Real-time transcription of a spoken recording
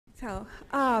So,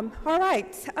 all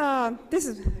right, this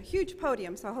is a huge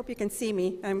podium, so I hope you can see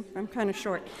me. I'm kind of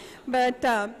short. But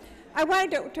I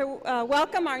wanted to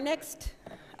welcome our next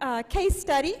case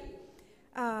study.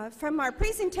 From our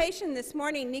presentation this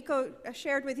morning, Nico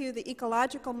shared with you the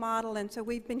ecological model, and so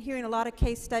we've been hearing a lot of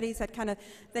case studies at kind of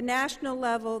the national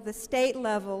level, the state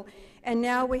level, and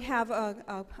now we have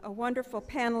a wonderful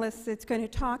panelist that's going to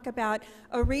talk about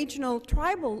a regional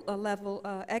tribal level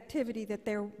activity that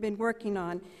they've been working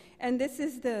on. And this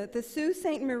is the Sault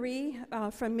Ste. Marie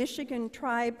from Michigan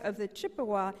tribe of the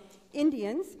Chippewa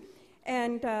Indians.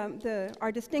 And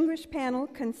our distinguished panel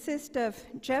consists of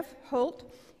Jeff Holdt,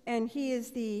 and he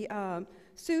is the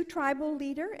Sioux tribal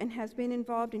leader and has been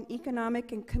involved in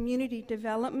economic and community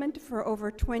development for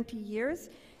over 20 years.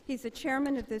 He's the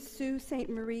chairman of the Sault Ste.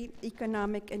 Marie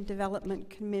Economic and Development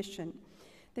Commission.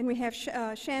 Then we have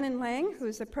Shannon Laing, who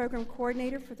is the program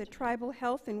coordinator for the Tribal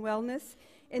Health and Wellness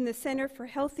in the Center for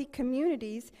Healthy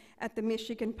Communities at the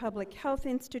Michigan Public Health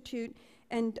Institute.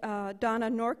 And Donna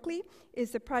Norkoli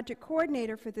is the project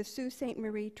coordinator for the Sault Ste.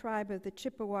 Marie Tribe of the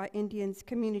Chippewa Indians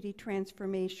Community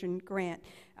Transformation Grant.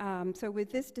 So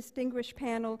with this distinguished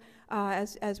panel,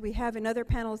 as we have in other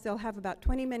panels, they'll have about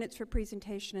 20 minutes for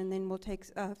presentation, and then we'll take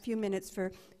a few minutes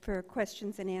for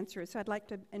questions and answers. So I'd like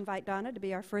to invite Donna to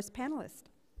be our first panelist.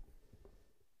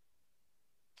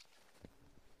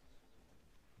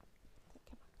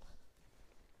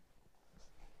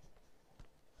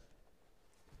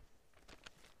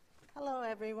 Hello,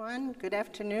 everyone. Good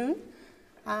afternoon.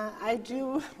 I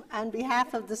do, on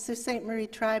behalf of the Sault Ste. Marie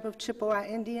Tribe of Chippewa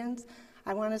Indians,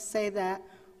 I want to say that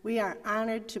we are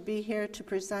honored to be here to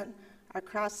present our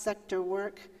cross-sector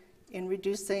work in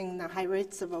reducing the high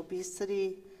rates of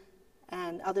obesity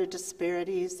and other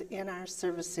disparities in our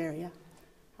service area.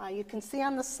 You can see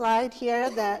on the slide here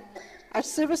that our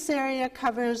service area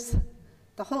covers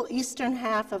the whole eastern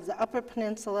half of the Upper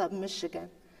Peninsula of Michigan.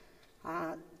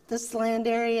 This land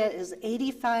area is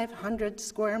 8,500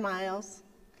 square miles,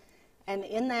 and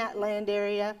in that land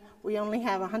area, we only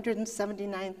have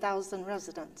 179,000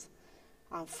 residents.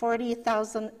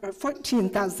 14,000,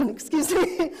 excuse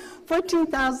me,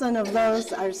 14,000 of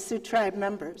those are Sioux Tribe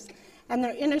members, and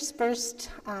they're interspersed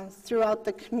throughout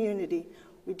the community.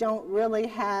 We don't really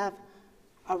have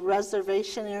a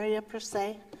reservation area per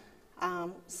se,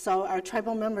 so our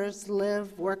tribal members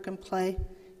live, work, and play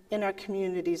in our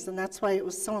communities, and that's why it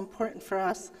was so important for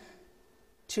us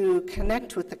to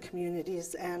connect with the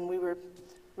communities, and we were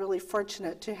really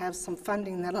fortunate to have some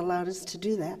funding that allowed us to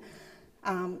do that.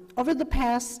 Over the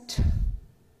past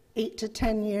 8 to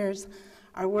 10 years,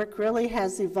 our work really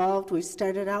has evolved. We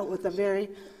started out with a very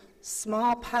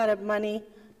small pot of money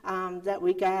that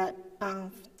we got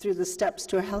through the Steps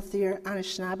to a Healthier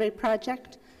Anishinaabe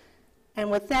project,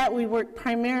 and with that we worked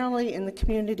primarily in the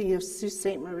community of Sault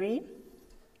Ste. Marie.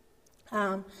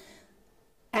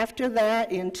 After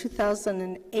that, in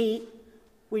 2008,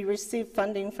 we received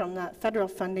funding from the federal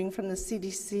funding from the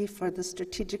CDC for the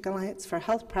Strategic Alliance for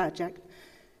Health project.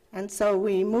 And so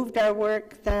we moved our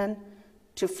work then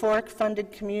to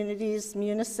Fork-funded communities,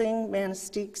 Munising,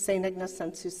 Manistee, St. Ignace,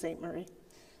 and Sault Ste. Marie.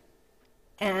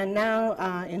 And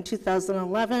now, in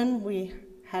 2011, we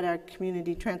had our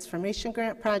Community Transformation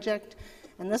Grant project,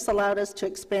 and this allowed us to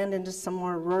expand into some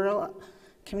more rural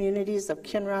communities of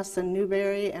Kinross and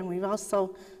Newberry, and we've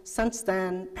also since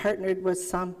then partnered with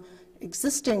some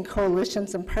existing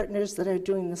coalitions and partners that are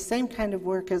doing the same kind of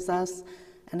work as us,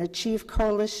 an Achieve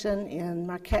Coalition in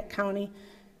Marquette County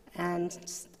and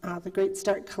the Great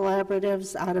Start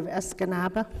Collaboratives out of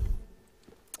Escanaba.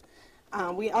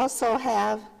 We also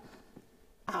have,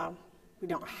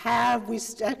 we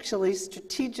actually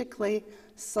strategically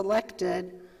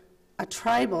selected a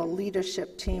tribal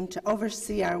leadership team to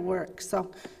oversee our work. So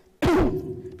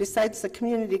besides the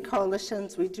community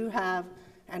coalitions, we do have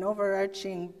an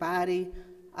overarching body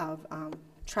of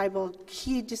tribal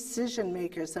key decision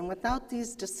makers, and without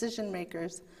these decision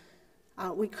makers,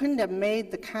 we couldn't have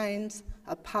made the kinds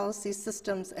of policy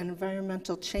systems and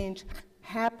environmental change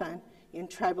happen in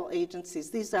tribal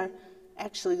agencies. These are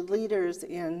actually leaders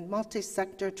in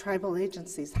multi-sector tribal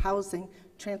agencies: housing,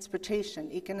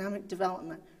 transportation, economic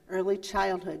development, early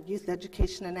childhood, youth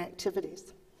education, and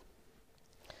activities.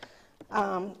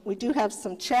 We do have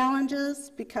some challenges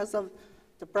because of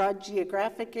the broad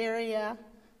geographic area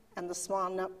and the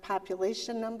small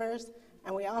population numbers,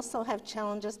 and we also have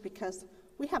challenges because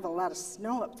we have a lot of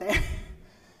snow up there.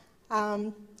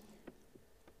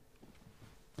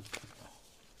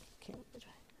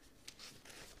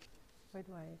 Where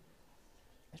do I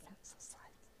advance the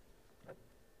slides?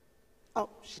 Oh,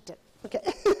 she did.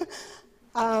 Okay.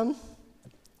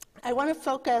 I want to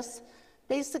focus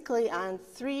basically on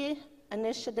 3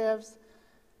 initiatives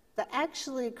that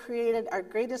actually created our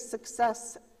greatest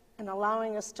success in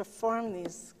allowing us to form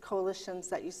these coalitions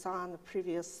that you saw on the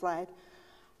previous slide.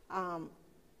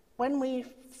 When we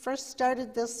first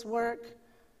started this work,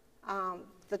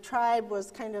 the tribe was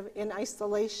kind of in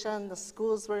isolation. The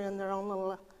schools were in their own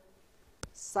little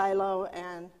silo,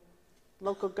 and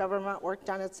local government worked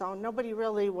on its own. Nobody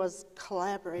really was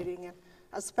collaborating, and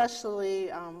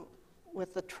especially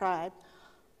with the tribe.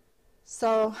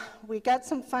 So we got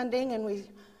some funding, and we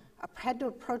had to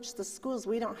approach the schools.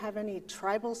 We don't have any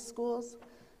tribal schools,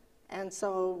 and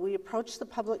so we approached the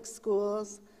public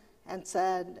schools and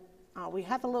said, we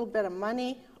have a little bit of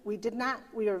money. We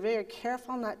were very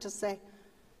careful not to say,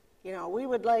 you know, we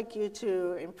would like you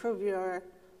to improve your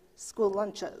school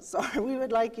lunches, or we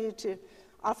would like you to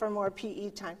offer more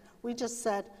PE time. We just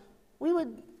said, we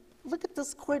would look at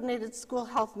this coordinated school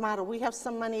health model. We have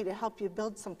some money to help you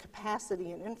build some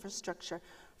capacity and infrastructure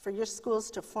for your schools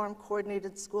to form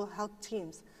coordinated school health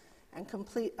teams and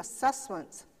complete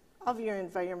assessments of your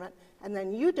environment, and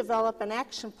then you develop an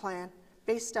action plan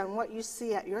based on what you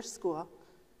see at your school,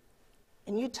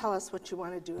 and you tell us what you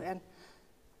want to do. And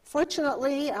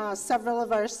fortunately, several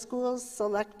of our schools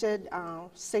selected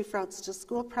Safe Routes to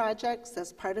School projects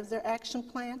as part of their action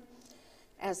plan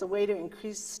as a way to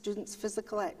increase students'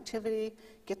 physical activity,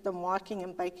 get them walking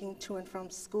and biking to and from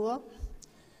school.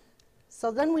 So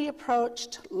then we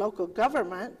approached local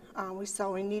government. We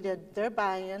saw we needed their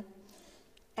buy-in.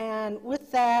 And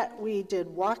with that, we did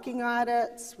walking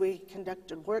audits, we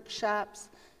conducted workshops,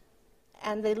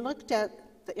 and they looked at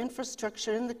the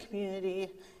infrastructure in the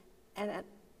community, and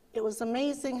it was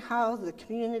amazing how the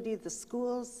community, the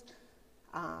schools,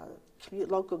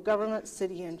 local government,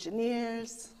 city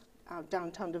engineers,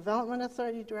 downtown development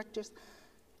authority directors,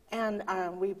 and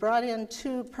we brought in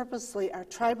purposely our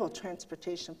tribal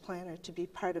transportation planner to be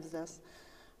part of this.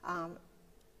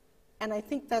 And I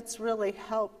think that's really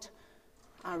helped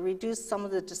reduce some of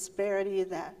the disparity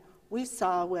that we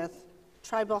saw with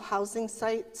tribal housing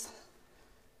sites,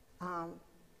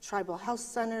 tribal health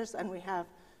centers, and we have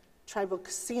tribal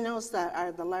casinos that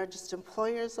are the largest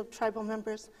employers of tribal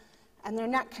members, and they're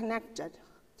not connected.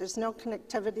 There's no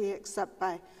connectivity except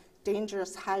by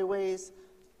dangerous highways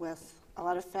with a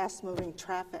lot of fast-moving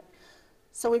traffic.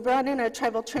 So we brought in our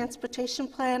tribal transportation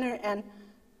planner, and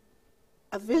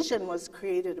a vision was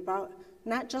created about,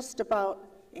 not just about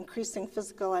increasing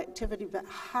physical activity, but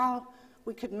how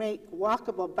we could make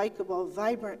walkable, bikeable,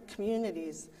 vibrant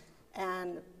communities.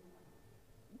 And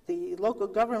the local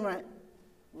government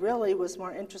really was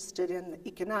more interested in the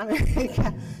economic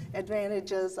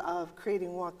advantages of creating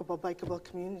walkable, bikeable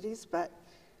communities, but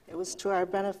it was to our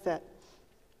benefit.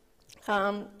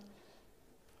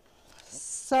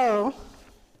 So,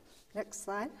 next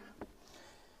slide.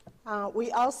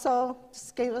 We also,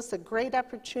 this gave us a great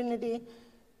opportunity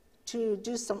to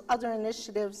do some other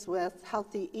initiatives with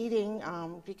healthy eating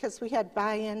because we had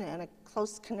buy-in and a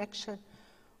close connection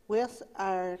with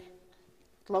our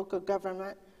local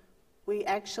government. We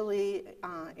actually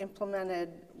implemented,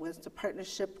 with the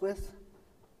partnership with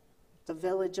the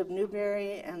village of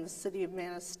Newberry and the city of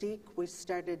Manistee, we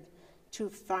started 2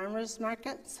 farmers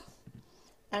markets.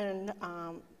 And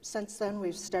since then,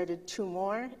 we've started 2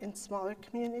 more in smaller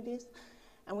communities.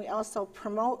 And we also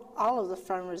promote all of the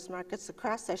farmers markets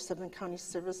across our 7-county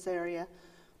service area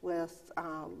with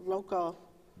local,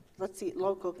 Let's Eat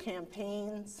Local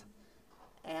campaigns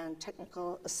and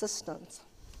technical assistance.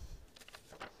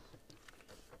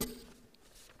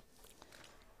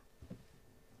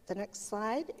 The next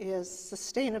slide is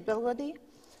sustainability.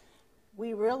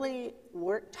 We really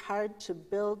worked hard to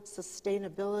build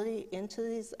sustainability into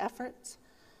these efforts.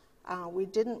 We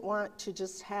didn't want to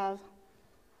just have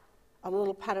a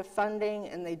little pot of funding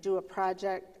and they do a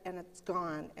project and it's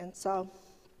gone. And so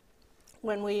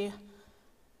when we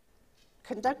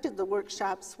conducted the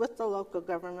workshops with the local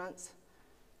governments,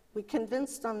 we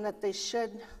convinced them that they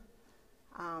should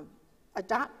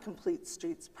adopt complete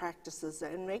streets practices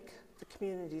and make the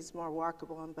communities more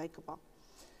walkable and bikeable.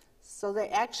 So they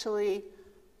actually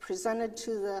presented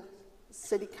to the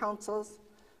city councils,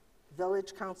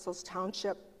 village councils,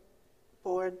 township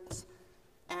boards,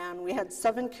 and we had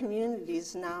 7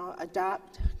 communities now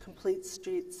adopt complete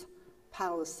streets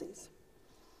policies.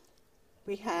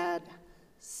 We had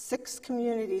 6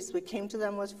 communities, we came to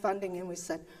them with funding and we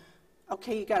said,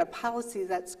 okay, you got a policy,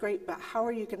 that's great, but how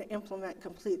are you going to implement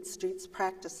complete streets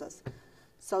practices?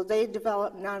 So they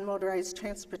developed non-motorized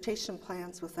transportation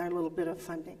plans with our little bit of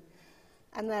funding.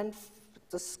 And then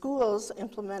the schools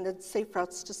implemented Safe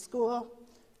Routes to School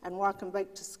and Walk and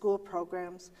Bike to School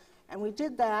programs. And we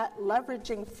did that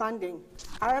leveraging funding.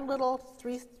 Our little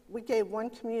we gave one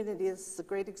community, this is a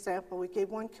great example, we gave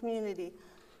one community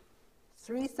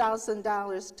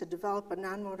 $3,000 to develop a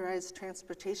non-motorized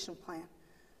transportation plan.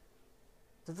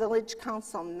 The village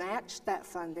council matched that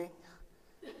funding,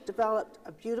 developed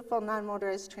a beautiful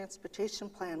non-motorized transportation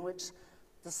plan, which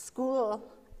the school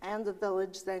and the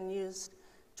village then used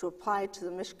to apply to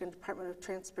the Michigan Department of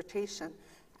Transportation,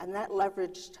 and that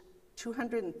leveraged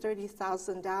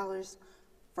 $230,000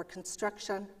 for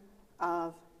construction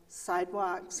of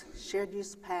sidewalks, shared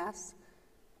use paths,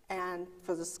 and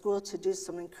for the school to do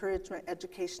some encouragement,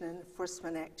 education, and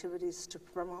enforcement activities to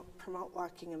promote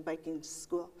walking and biking to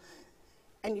school.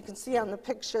 And you can see on the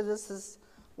picture, this is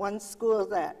one school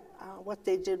that what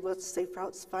they did with Safe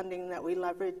Routes funding that we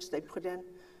leveraged. They put in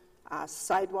a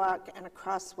sidewalk and a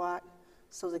crosswalk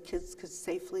so the kids could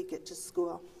safely get to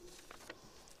school.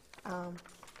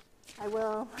 I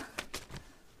will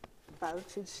bow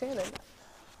to Shannon.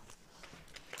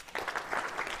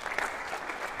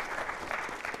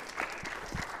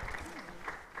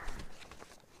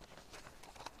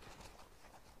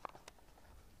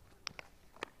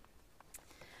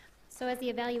 So as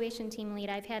the evaluation team lead,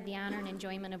 I've had the honor and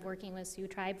enjoyment of working with Sioux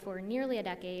Tribe for nearly a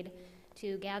decade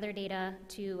to gather data,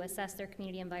 to assess their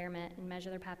community environment and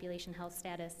measure their population health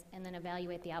status, and then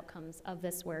evaluate the outcomes of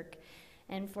this work.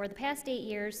 And for the past 8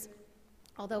 years,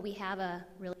 although we have a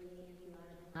really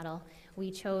model, we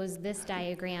chose this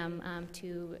diagram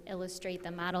to illustrate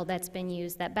the model that's been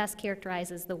used that best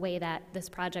characterizes the way that this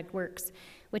project works,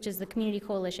 which is the Community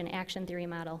Coalition Action Theory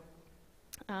model.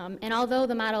 And although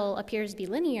the model appears to be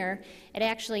linear, it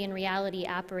actually in reality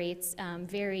operates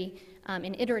very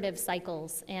in iterative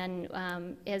cycles. And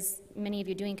as many of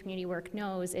you doing community work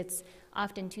knows, it's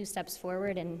often 2 steps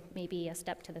forward and maybe a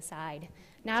step to the side.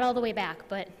 Not all the way back,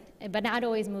 but not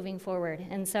always moving forward.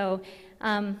 And so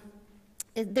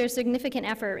there's significant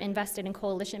effort invested in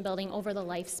coalition building over the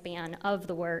lifespan of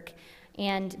the work,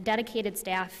 and dedicated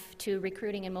staff to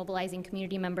recruiting and mobilizing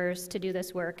community members to do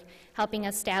this work, helping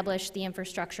establish the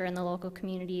infrastructure in the local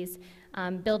communities,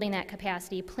 building that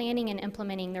capacity, planning and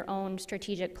implementing their own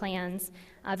strategic plans,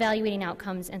 evaluating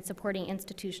outcomes, and supporting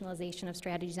institutionalization of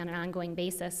strategies on an ongoing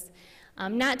basis.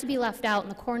 Not to be left out in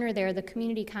the corner there, the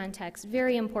community context,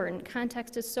 very important.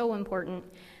 Context is so important.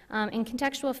 And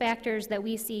contextual factors that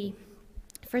we see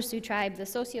for Sioux Tribe, the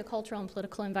sociocultural and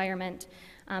political environment,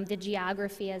 the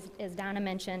geography, as Donna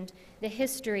mentioned, the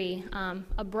history,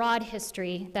 a broad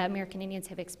history that American Indians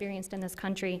have experienced in this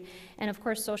country, and of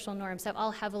course social norms have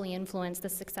all heavily influenced the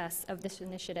success of this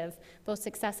initiative, both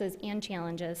successes and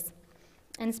challenges.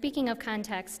 And speaking of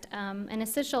context, an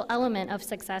essential element of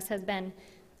success has been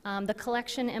the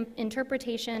collection,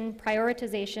 interpretation,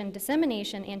 prioritization,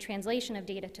 dissemination, and translation of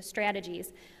data to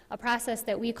strategies, a process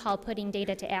that we call putting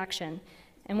data to action.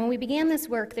 And when we began this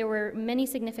work, there were many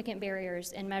significant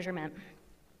barriers in measurement.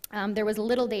 There was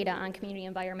little data on community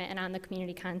environment and on the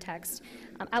community context,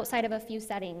 outside of a few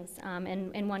settings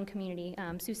in one community,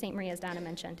 Sault Ste. Marie, as Donna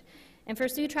mentioned. And for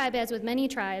Sioux Tribe, as with many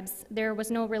tribes, there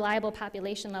was no reliable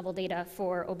population level data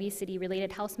for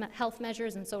obesity-related health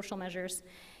measures and social measures.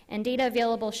 And data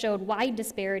available showed wide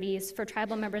disparities for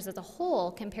tribal members as a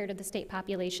whole compared to the state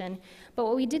population. But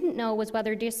what we didn't know was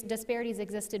whether disparities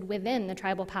existed within the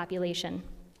tribal population.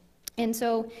 And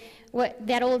so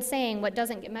that old saying, what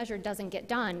doesn't get measured doesn't get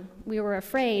done, we were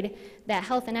afraid that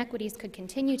health inequities could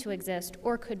continue to exist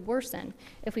or could worsen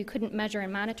if we couldn't measure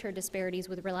and monitor disparities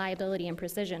with reliability and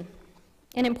precision.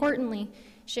 And importantly,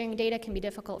 sharing data can be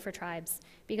difficult for tribes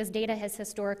because data has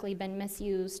historically been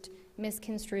misused,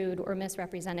 misconstrued, or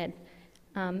misrepresented.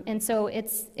 And so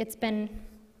it's been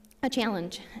a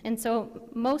challenge. And so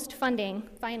most funding,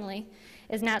 finally,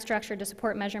 is not structured to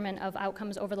support measurement of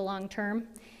outcomes over the long term.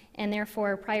 And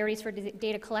therefore, priorities for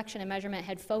data collection and measurement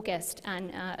had focused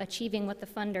on achieving what the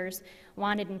funders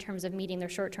wanted in terms of meeting their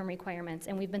short-term requirements.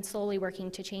 And we've been slowly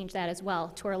working to change that as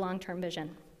well to our long-term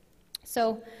vision.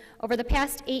 So over the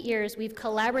past 8 years, we've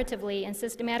collaboratively and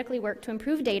systematically worked to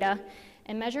improve data,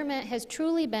 and measurement has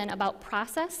truly been about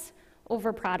process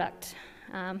over product.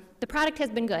 The product has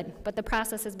been good, but the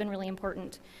process has been really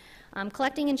important.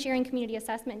 Collecting and sharing community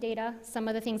assessment data, some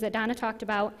of the things that Donna talked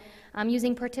about,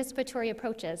 using participatory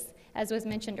approaches, as was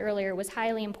mentioned earlier, was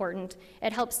highly important.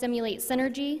 It helps stimulate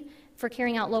synergy for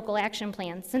carrying out local action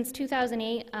plans. Since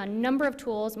 2008, a number of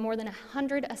tools, more than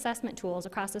 100 assessment tools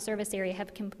across the service area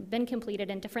have been completed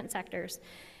in different sectors.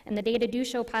 And the data do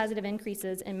show positive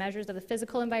increases in measures of the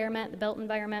physical environment, the built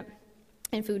environment,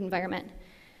 and food environment.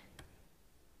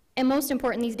 And most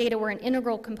important, these data were an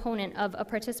integral component of a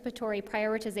participatory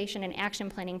prioritization and action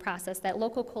planning process that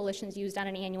local coalitions used on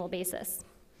an annual basis.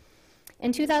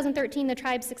 In 2013, the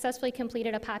tribe successfully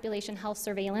completed a population health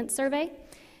surveillance survey.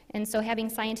 And so having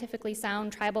scientifically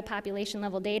sound tribal population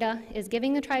level data is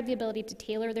giving the tribe the ability to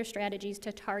tailor their strategies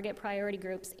to target priority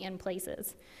groups and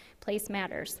places. Place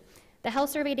matters. The health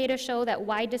survey data show that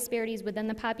wide disparities within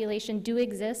the population do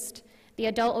exist. The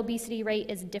adult obesity rate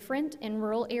is different in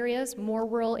rural areas, more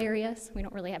rural areas. We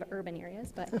don't really have urban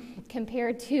areas, but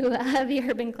compared to the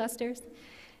urban clusters.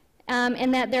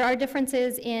 And that there are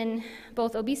differences in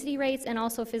both obesity rates and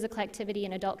also physical activity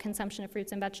and adult consumption of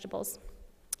fruits and vegetables.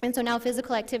 And so now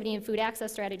physical activity and food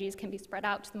access strategies can be spread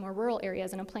out to the more rural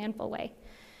areas in a planful way.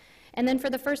 And then for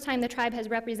the first time, the tribe has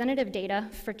representative data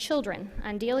for children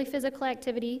on daily physical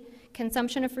activity,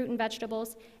 consumption of fruit and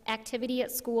vegetables, activity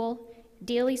at school,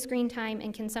 daily screen time,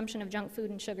 and consumption of junk food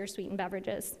and sugar-sweetened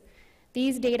beverages.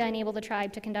 These data enable the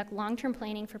tribe to conduct long-term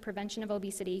planning for prevention of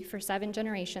obesity for 7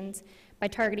 generations by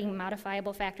targeting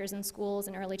modifiable factors in schools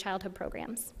and early childhood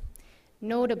programs.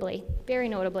 Notably, very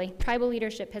notably, tribal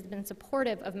leadership has been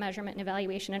supportive of measurement and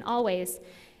evaluation in all ways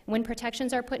when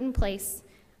protections are put in place,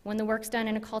 when the work's done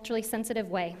in a culturally sensitive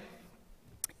way.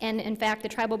 And in fact, the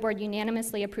tribal board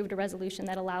unanimously approved a resolution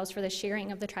that allows for the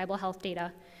sharing of the tribal health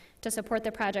data to support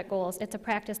the project goals. It's a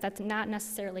practice that's not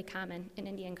necessarily common in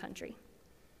Indian country.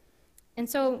 And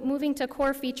so moving to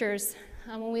core features,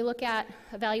 when we look at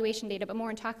evaluation data, but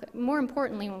more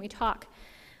importantly, when we talk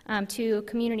to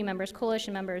community members,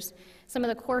 coalition members, some of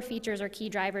the core features or key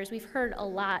drivers. We've heard a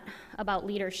lot about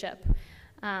leadership.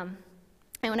 And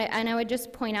I would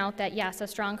just point out that, yes, a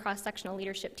strong cross-sectional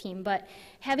leadership team, but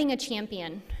having a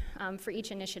champion for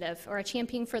each initiative or a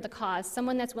champion for the cause,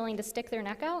 someone that's willing to stick their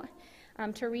neck out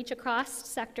to reach across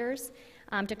sectors,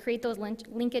 to create those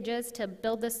linkages, to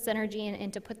build this synergy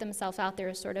and to put themselves out there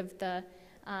as sort of the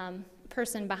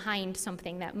person behind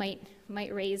something that might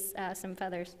raise some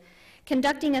feathers.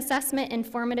 Conducting assessment and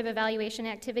formative evaluation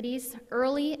activities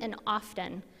early and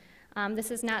often. This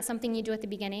is not something you do at the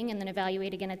beginning and then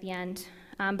evaluate again at the end,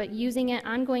 but using it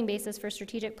on an ongoing basis for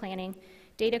strategic planning,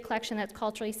 data collection that's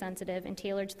culturally sensitive and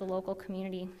tailored to the local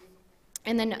community,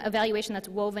 and then evaluation that's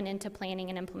woven into planning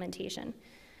and implementation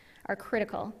are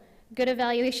critical. Good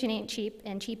evaluation ain't cheap,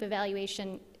 and cheap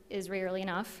evaluation is rarely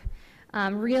enough.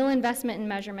 Real investment in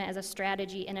measurement as a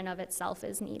strategy in and of itself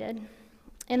is needed.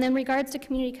 And then regards to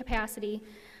community capacity,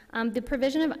 the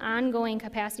provision of ongoing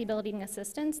capacity building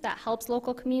assistance that helps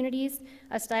local communities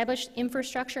establish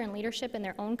infrastructure and leadership in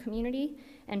their own community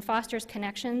and fosters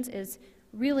connections is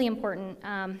really important.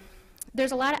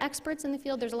 There's a lot of experts in the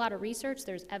field, there's a lot of research,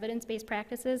 there's evidence-based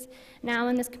practices now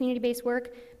in this community-based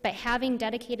work, but having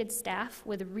dedicated staff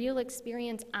with real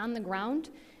experience on the ground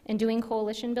and doing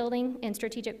coalition building and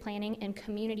strategic planning and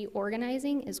community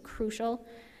organizing is crucial.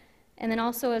 And then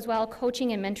also as well,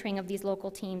 coaching and mentoring of these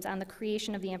local teams on the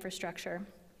creation of the infrastructure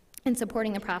and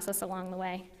supporting the process along the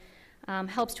way.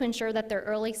 Helps to ensure that their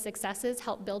early successes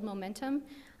help build momentum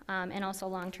and also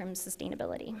long-term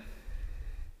sustainability.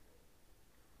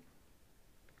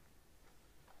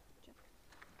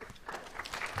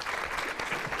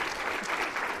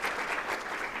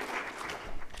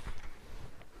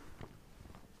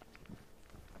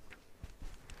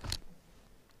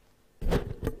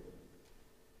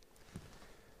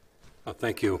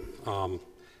 Thank you.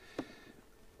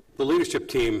 The leadership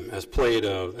team has played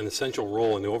an essential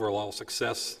role in the overall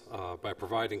success by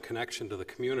providing connection to the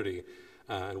community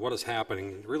and what is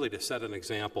happening, really to set an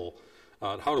example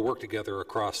on how to work together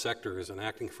across sectors and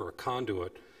acting for a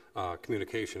conduit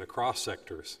communication across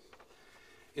sectors.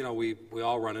 You know, we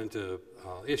all run into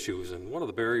issues, and one of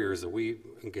the barriers that we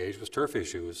engaged was turf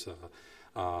issues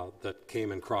that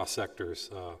came in cross sectors.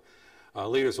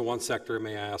 Leaders in one sector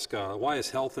may ask, why is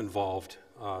health involved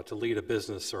to lead a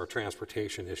business or a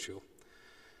transportation issue?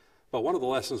 But one of the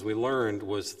lessons we learned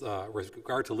was, with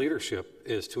regard to leadership,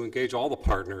 is to engage all the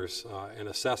partners in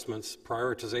assessments,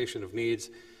 prioritization of needs,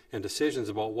 and decisions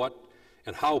about what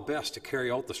and how best to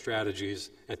carry out the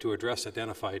strategies and to address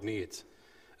identified needs.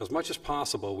 As much as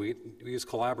possible, we use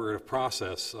collaborative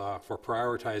process for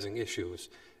prioritizing issues.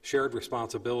 Shared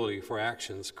responsibility for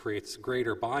actions creates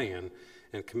greater buy-in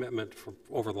and commitment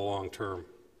over the long term.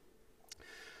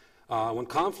 When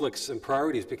conflicts and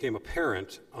priorities became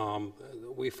apparent,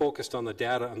 we focused on the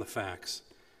data and the facts.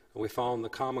 We found the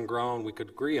common ground we could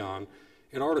agree on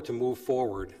in order to move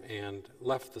forward and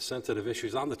left the sensitive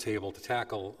issues on the table to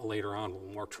tackle later on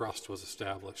when more trust was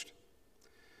established.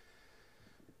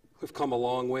 We've come a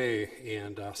long way,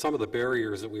 and some of the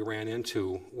barriers that we ran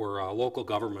into were local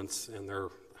governments and their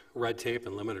red tape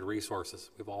and limited resources.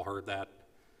 We've all heard that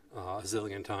a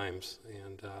zillion times,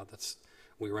 and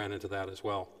we ran into that as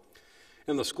well.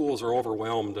 And the schools are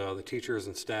overwhelmed. The teachers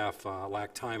and staff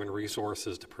lack time and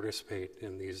resources to participate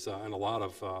in these, in a lot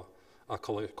of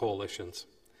coalitions.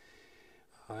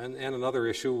 And another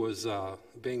issue was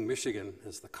being Michigan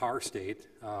as the car state,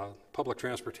 public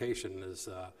transportation is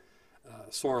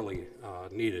sorely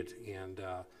needed and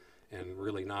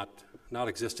really not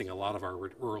existing in a lot of our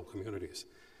rural communities.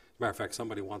 As a matter of fact,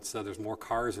 somebody once said there's more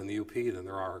cars in the UP than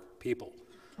there are people,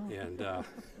 and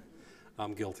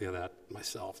I'm guilty of that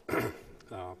myself.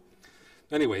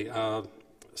 Anyway,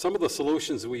 some of the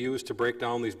solutions that we use to break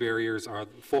down these barriers are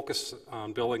focus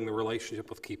on building the relationship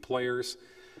with key players,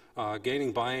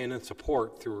 gaining buy-in and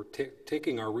support through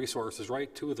taking our resources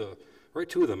right to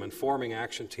them and forming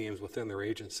action teams within their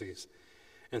agencies,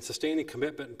 and sustaining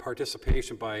commitment and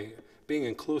participation by being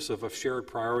inclusive of shared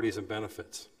priorities and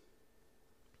benefits.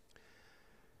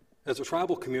 As a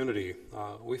tribal community,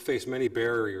 we face many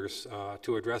barriers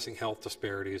to addressing health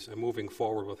disparities and moving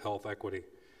forward with health equity.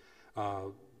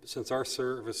 Since our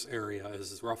service area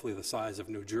is roughly the size of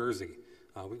New Jersey,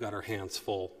 we've got our hands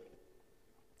full.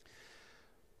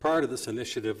 Prior to this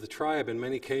initiative, the tribe in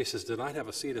many cases did not have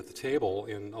a seat at the table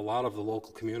in a lot of the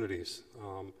local communities,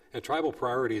 and tribal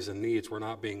priorities and needs were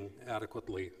not being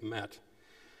adequately met.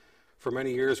 For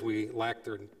many years, we lacked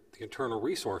the internal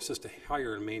resources to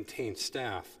hire and maintain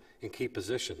staff in key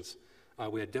positions.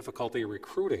 We had difficulty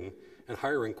recruiting and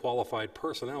hiring qualified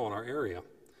personnel in our area.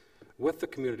 With the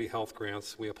community health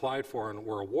grants we applied for and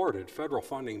were awarded, federal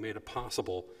funding made it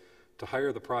possible to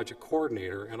hire the project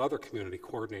coordinator and other community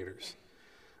coordinators.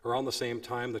 Around the same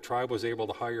time, the tribe was able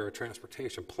to hire a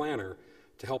transportation planner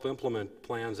to help implement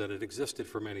plans that had existed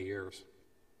for many years.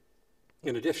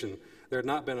 In addition, there had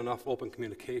not been enough open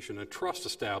communication and trust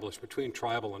established between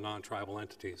tribal and non-tribal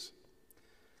entities.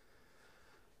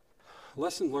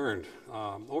 Lesson learned.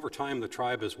 Over time, the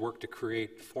tribe has worked to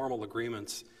create formal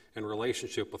agreements and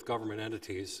relationship with government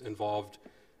entities involved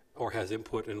or has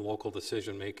input in local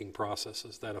decision-making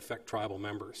processes that affect tribal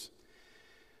members.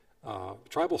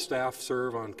 Tribal staff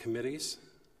serve on committees,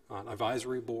 on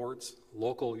advisory boards,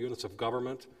 local units of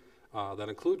government that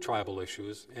include tribal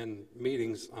issues, and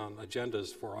meetings on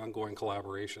agendas for ongoing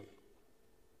collaboration.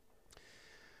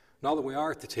 Now that we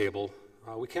are at the table,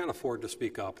 we can't afford to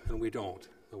speak up, and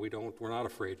we're not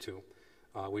afraid to.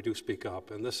 We do speak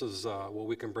up, and this is what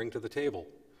we can bring to the table.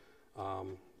 A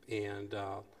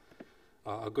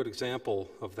good example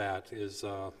of that is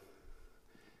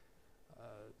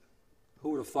who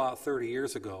would have thought 30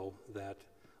 years ago that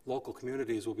local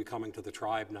communities will be coming to the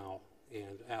tribe now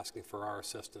and asking for our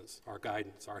assistance, our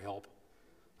guidance, our help?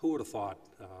 Who would have thought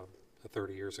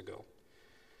 30 years ago?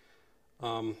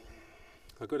 A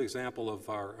good example of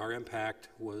our impact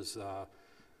was a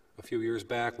few years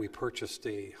back we purchased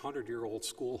a 100-year-old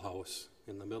schoolhouse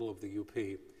in the middle of the UP,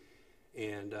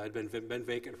 and it had been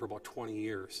vacant for about 20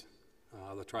 years.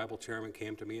 The tribal chairman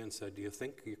came to me and said, "Do you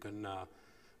think you can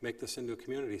make this into a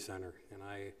community center?" And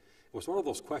it was one of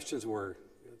those questions where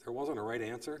there wasn't a right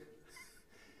answer.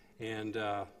 And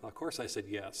of course I said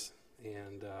yes.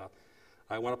 And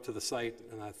I went up to the site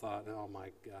and I thought, oh my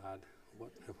God,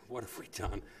 what have we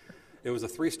done? It was a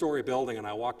 3-story building, and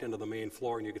I walked into the main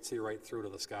floor and you could see right through to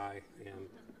the sky. And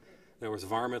there was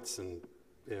varmints and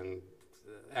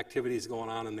activities going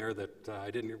on in there that I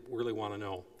didn't really want to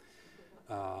know.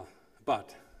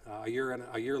 But a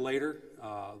year later,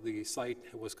 the site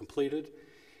was completed,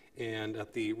 and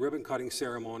at the ribbon-cutting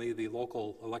ceremony, the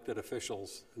local elected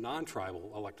officials,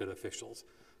 non-tribal elected officials,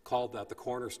 called that the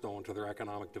cornerstone to their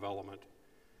economic development.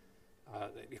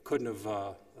 It couldn't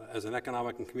have, as an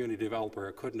economic and community developer,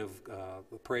 it couldn't have,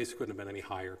 the praise couldn't have been any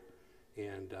higher,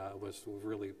 and was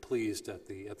really pleased at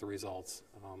the results.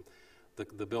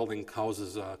 The building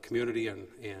houses community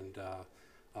and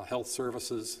health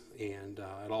services, and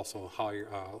it also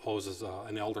houses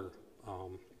an elder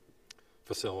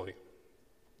facility.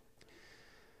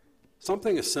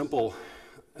 Something as simple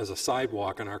as a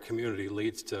sidewalk in our community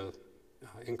leads to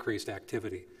increased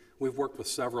activity. We've worked with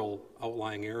several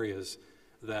outlying areas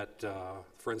that,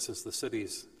 for instance, the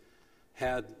cities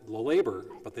had the labor,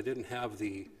 but they didn't have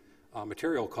the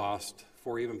material cost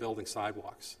for even building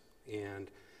sidewalks. And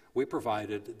we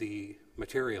provided the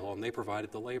material, and they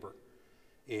provided the labor.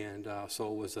 And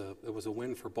so it was a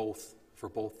win for both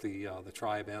the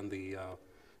tribe and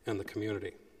the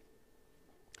community.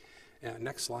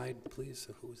 Next slide, please.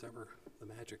 Who's ever the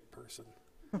magic person?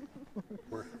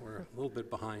 We're a little bit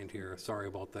behind here. Sorry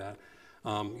about that.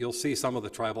 You'll see some of the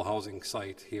tribal housing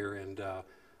site here, and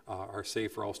our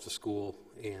Safe Routes to School,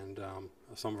 and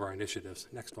some of our initiatives.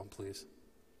 Next one, please.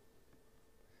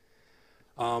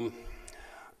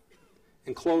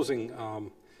 In closing,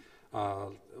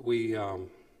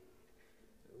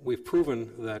 we've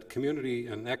proven that community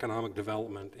and economic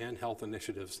development and health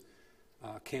initiatives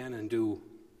can and do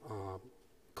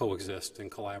coexist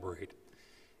and collaborate.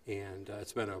 And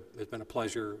it's been a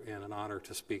pleasure and an honor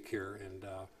to speak here.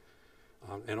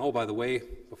 And oh, by the way,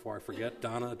 before I forget,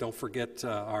 Donna, don't forget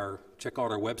check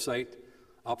out our website,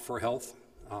 Up for Health.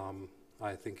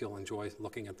 I think you'll enjoy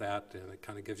looking at that, and it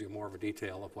kind of gives you more of a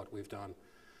detail of what we've done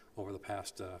over the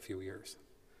past few years.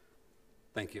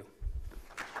 Thank you.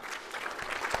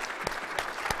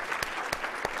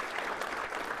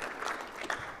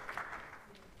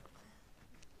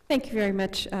 Thank you very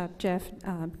much, Jeff,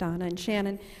 Donna, and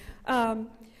Shannon. I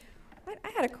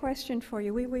had a question for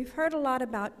you. We've heard a lot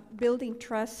about building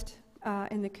trust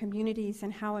in the communities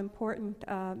and how important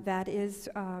that is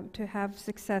to have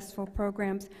successful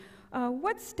programs.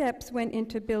 What steps went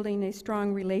into building a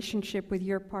strong relationship with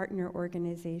your partner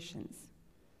organizations?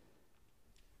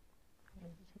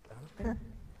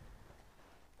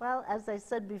 Well, as I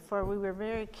said before, we were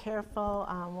very careful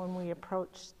when we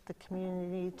approached the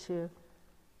community to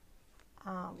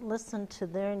listen to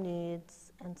their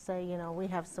needs and say, you know, we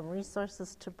have some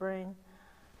resources to bring.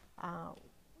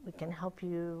 We can help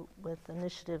you with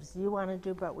initiatives you want to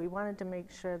do, but we wanted to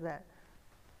make sure that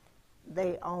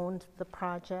they owned the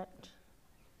project.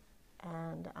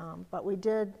 And but we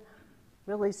did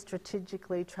really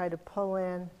strategically try to pull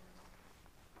in,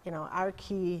 you know, our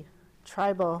key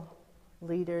tribal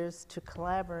leaders to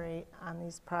collaborate on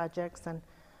these projects. And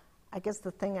I guess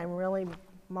the thing I'm really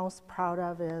most proud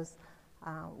of is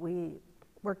we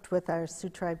worked with our Sioux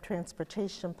Tribe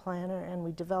transportation planner, and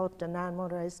we developed a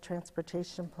non-motorized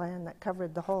transportation plan that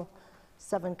covered the whole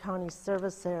 7-county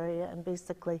service area and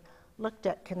basically looked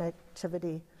at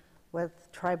connectivity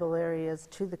with tribal areas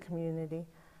to the community.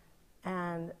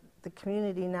 And the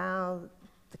community now,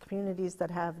 the communities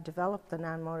that have developed the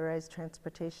non-motorized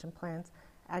transportation plans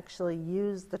actually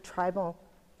use the tribal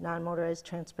non-motorized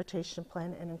transportation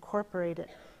plan and incorporate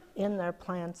it in their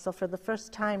plans. So for the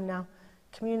first time now,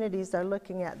 communities are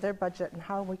looking at their budget and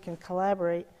how we can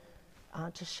collaborate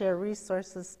to share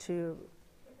resources to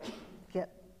get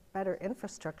better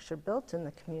infrastructure built in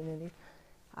the community.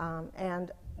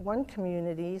 And one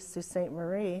community, Sault Ste.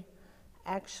 Marie,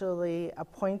 actually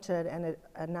appointed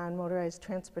a non-motorized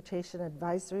transportation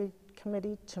advisory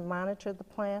committee to monitor the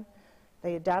plan.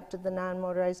 They adopted the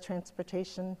non-motorized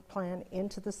transportation plan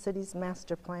into the city's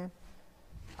master plan,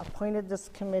 appointed this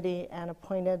committee, and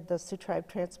appointed the Sioux Tribe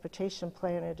transportation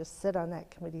planner to sit on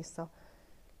that committee. So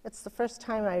it's the first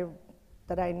time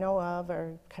that I know of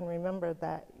or can remember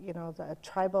that, you know, the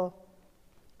tribal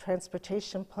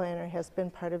transportation planner has been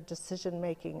part of decision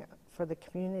making for the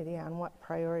community on what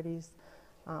priorities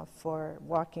for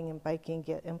walking and biking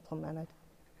get implemented.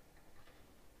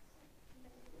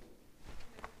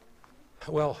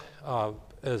 Well,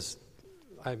 as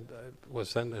I was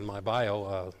sent in my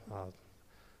bio,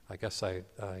 I guess I'd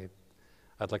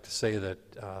like to say that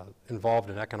involved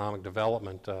in economic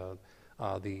development,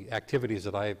 the activities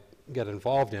that I get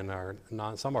involved in are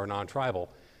some are non-tribal,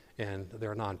 and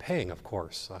they're non-paying, of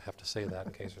course. I have to say that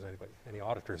in case there's any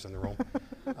auditors in the room.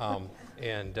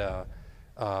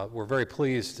 We're very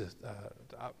pleased,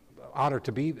 honored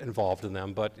to be involved in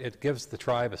them, but it gives the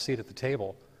tribe a seat at the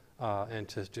table and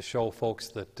to show folks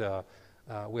that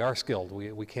we are skilled.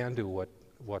 We can do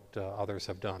what others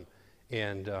have done.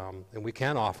 And we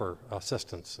can offer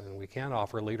assistance, and we can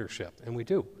offer leadership, and we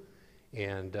do.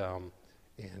 And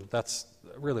that's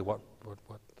really what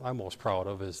I'm most proud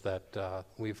of, is that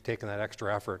we've taken that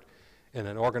extra effort in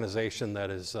an organization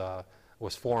that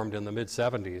was formed in the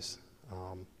mid-'70s.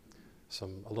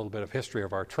 A little bit of history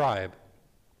of our tribe.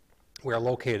 We are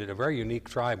located, a very unique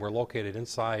tribe. We're located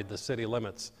inside the city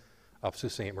limits of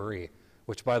Sault Ste. Marie,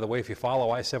 which, by the way, if you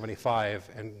follow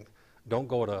I-75 and don't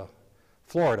go to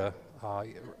Florida,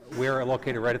 we're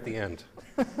located right at the end.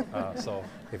 So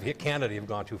if you hit Canada, you've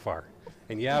gone too far.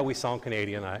 And yeah, we sound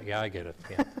Canadian. I get it,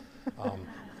 yeah.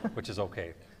 Which is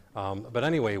okay. But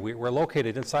anyway, we're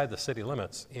located inside the city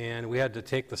limits, and we had to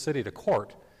take the city to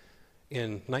court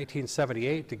in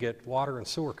 1978 to get water and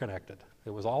sewer connected. It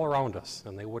was all around us,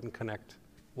 and they wouldn't connect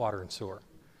water and sewer.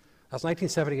 That's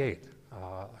 1978.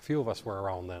 A few of us were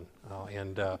around then,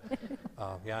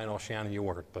 yeah, I know, Shannon, you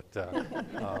weren't,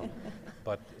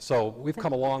 but so we've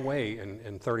come a long way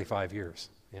in 35 years,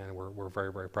 and we're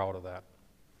very, very proud of that.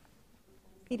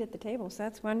 Seat at the table, so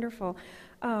that's wonderful.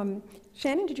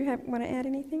 Shannon, did you want to add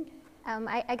anything?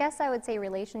 I guess I would say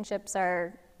relationships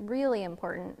are really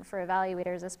important for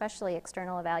evaluators, especially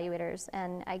external evaluators,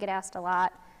 and I get asked a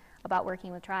lot about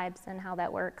working with tribes and how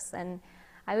that works, and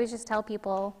I always just tell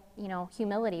people, you know,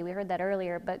 humility, we heard that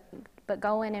earlier, but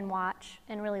go in and watch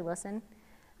and really listen.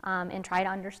 and try to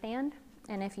understand.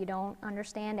 And if you don't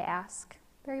understand, ask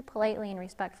very politely and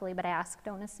respectfully, but ask,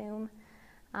 don't assume.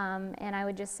 And I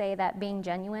would just say that being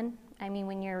genuine. I mean,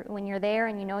 when you're there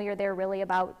and you know you're there really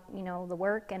about the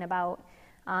work and about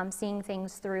seeing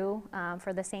things through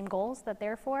for the same goals that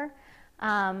they're for,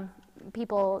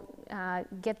 people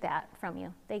get that from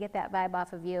you. They get that vibe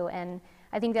off of you. And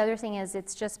I think the other thing is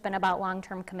it's just been about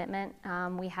long-term commitment.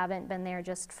 We haven't been there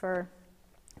just for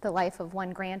the life of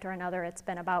one grant or another. It's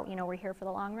been about, we're here for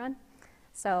the long run.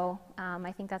 So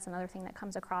I think that's another thing that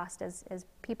comes across is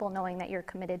people knowing that you're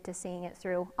committed to seeing it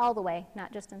through all the way,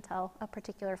 not just until a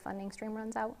particular funding stream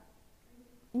runs out.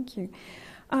 Thank you.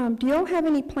 Do you all have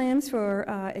any plans for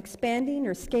expanding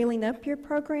or scaling up your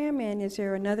program? And is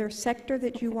there another sector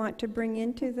that you want to bring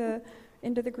into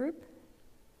the group?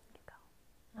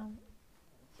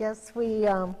 Yes, we,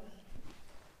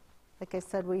 like I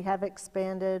said, we have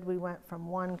expanded. We went from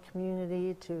 1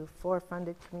 community to 4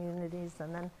 funded communities,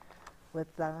 and then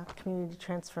with the Community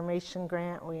Transformation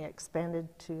Grant, we expanded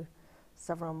to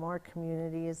several more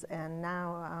communities, and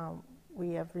now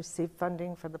we have received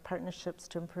funding for the Partnerships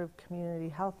to Improve Community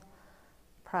Health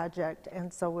project,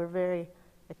 and so we're very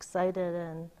excited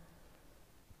and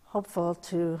hopeful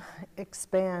to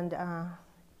expand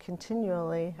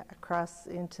continually across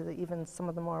into even some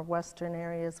of the more western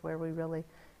areas where we really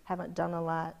haven't done a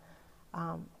lot.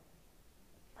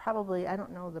 Probably, I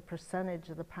don't know the percentage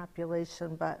of the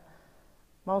population, but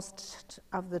most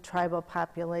of the tribal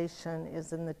population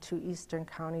is in the 2 eastern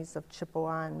counties of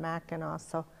Chippewa and Mackinac,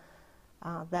 so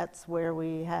that's where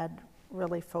we had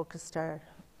really focused our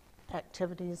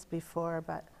activities before,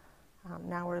 but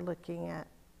now we're looking at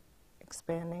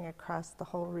expanding across the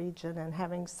whole region and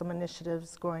having some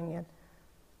initiatives going in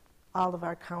all of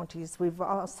our counties. We've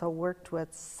also worked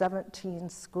with 17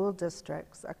 school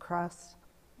districts across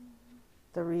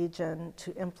the region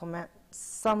to implement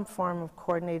some form of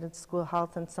coordinated school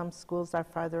health, and some schools are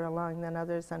farther along than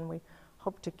others, and we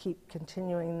hope to keep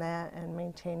continuing that and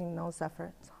maintaining those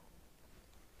efforts.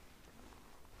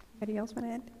 Anybody else want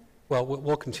to add? Well,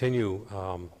 we'll continue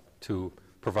to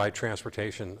provide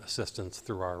transportation assistance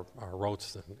through our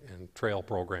roads and trail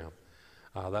program.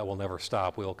 That will never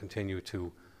stop. We'll continue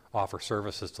to offer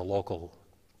services to local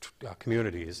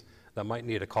communities that might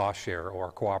need a cost share or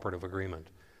a cooperative agreement,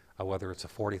 whether it's a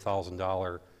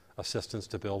 $40,000 assistance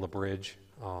to build a bridge,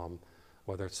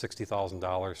 whether it's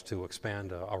 $60,000 to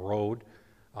expand a road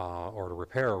or to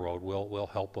repair a road, we'll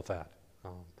help with that.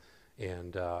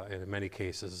 And in many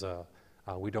cases,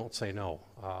 we don't say no.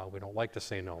 We don't like to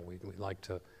say no. We like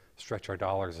to stretch our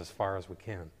dollars as far as we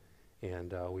can,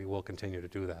 and we will continue to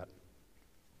do that.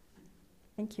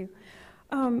 Thank you.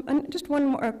 And just one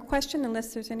more question,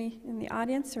 unless there's any in the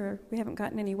audience, or we haven't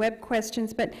gotten any web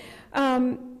questions, but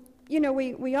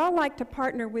we all like to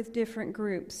partner with different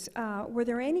groups. Were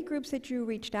there any groups that you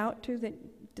reached out to that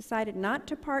decided not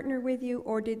to partner with you,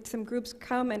 or did some groups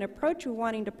come and approach you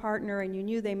wanting to partner and you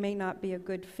knew they may not be a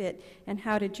good fit, and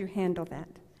how did you handle that?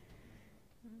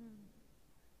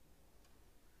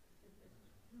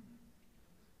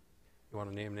 You want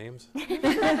to name names?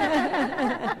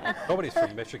 Nobody's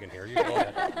from Michigan here. You go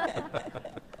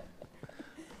ahead.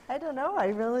 I don't know. I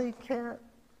really can't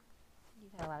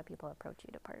You've had a lot of people approach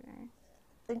you to partner.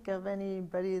 think of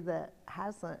anybody that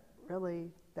hasn't really,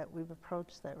 that we've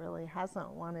approached that really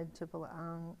hasn't wanted to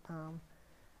belong.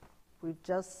 We've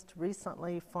just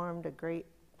recently formed a great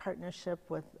partnership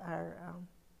with our,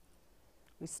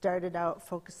 we started out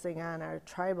focusing on our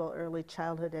tribal early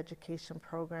childhood education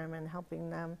program and helping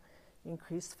them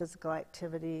increase physical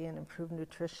activity and improve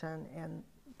nutrition in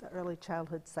the early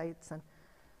childhood sites. And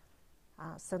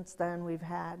since then we've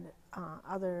had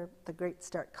the Great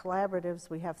Start Collaboratives.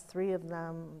 We have 3 of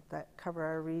them that cover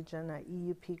our region, a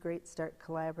EUP Great Start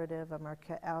Collaborative, a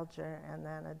Marquette Alger, and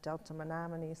then a Delta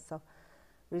Menominee. So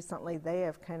recently they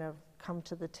have kind of come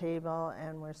to the table,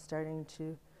 and we're starting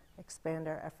to expand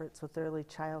our efforts with early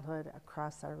childhood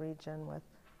across our region with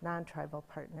non-tribal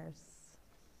partners.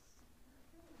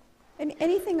 And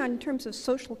anything in terms of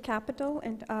social capital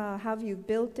and how you've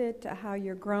built it, how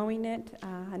you're growing it,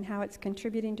 and how it's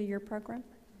contributing to your program?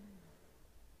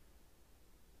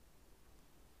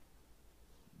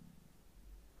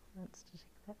 Let's just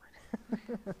take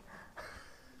that one.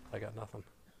 I got nothing.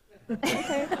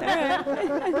 Okay, all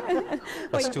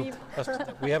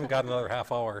right. We haven't got another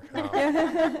half hour.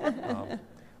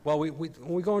 Well, when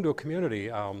we go into a community,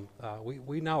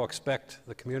 we now expect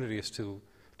the communities to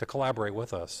collaborate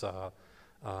with us.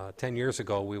 10 years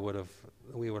ago, we would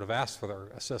have asked for their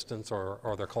assistance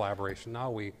or their collaboration. Now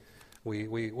we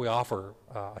offer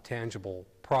a tangible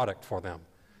product for them,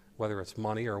 whether it's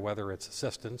money or whether it's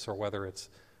assistance or whether it's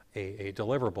a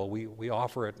deliverable. We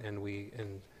offer it, and we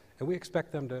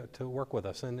expect them to work with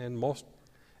us, and in most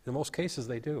cases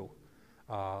they do.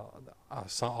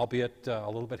 Albeit a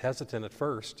little bit hesitant at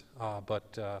first,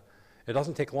 but it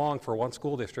doesn't take long for one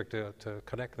school district to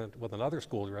connect with another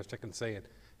school district and say,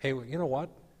 hey, you know what?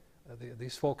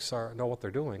 These folks know what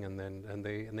they're doing, and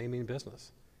they mean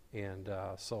business. And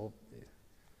so it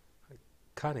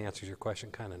kind of answers your question,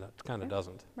 kind of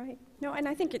doesn't. Right. No, and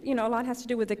I think a lot has to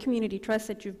do with the community trust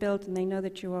that you've built, and they know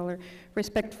that you all are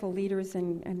respectful leaders,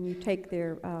 and you take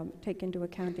into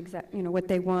account what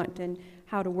they want and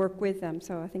how to work with them.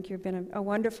 So I think you've been a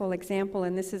wonderful example,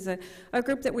 and this is a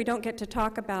group that we don't get to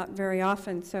talk about very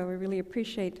often. So we really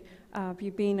appreciate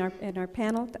you being in our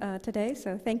panel today.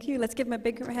 So thank you. Let's give them a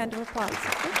big hand of applause.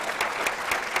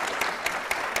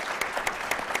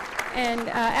 And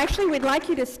actually, we'd like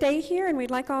you to stay here, and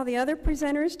we'd like all the other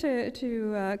presenters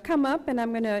to come up. And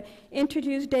I'm going to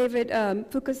introduce David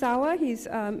Fukuzawa. He's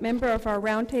a member of our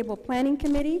Roundtable Planning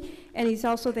Committee, and he's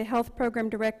also the Health Program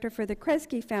Director for the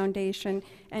Kresge Foundation,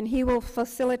 and he will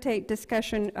facilitate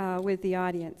discussion with the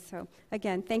audience. So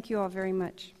again, thank you all very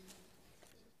much.